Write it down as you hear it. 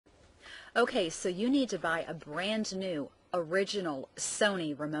Okay, so you need to buy a brand new, original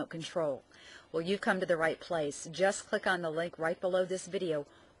Sony remote control. Well, you've come to the right place. Just click on the link right below this video.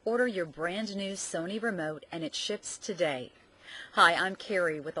 Order your brand new Sony remote and it ships today. Hi, I'm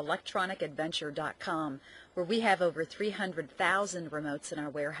Carrie with electronicadventure.com, where we have over 300,000 remotes in our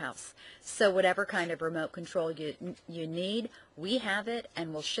warehouse. So whatever kind of remote control you need, we have it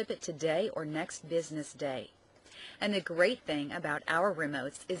and we'll ship it today or next business day. And the great thing about our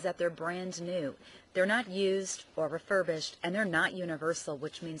remotes is that they're brand new. They're not used or refurbished, and they're not universal,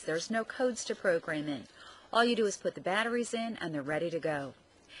 which means there's no codes to program in. All you do is put the batteries in and they're ready to go.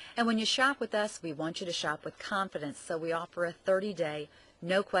 And when you shop with us, we want you to shop with confidence, so we offer a 30-day,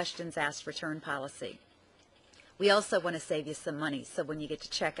 no questions asked return policy. We also want to save you some money, so when you get to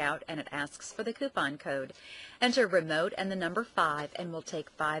checkout and it asks for the coupon code, enter remote and the number 5 and we'll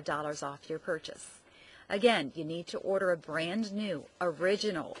take $5 off your purchase. Again, you need to order a brand new,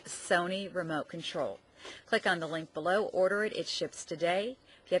 original Sony remote control. Click on the link below, order it, it ships today.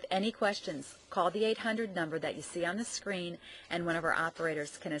 If you have any questions, call the 800 number that you see on the screen and one of our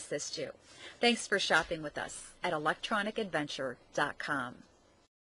operators can assist you. Thanks for shopping with us at electronicadventure.com.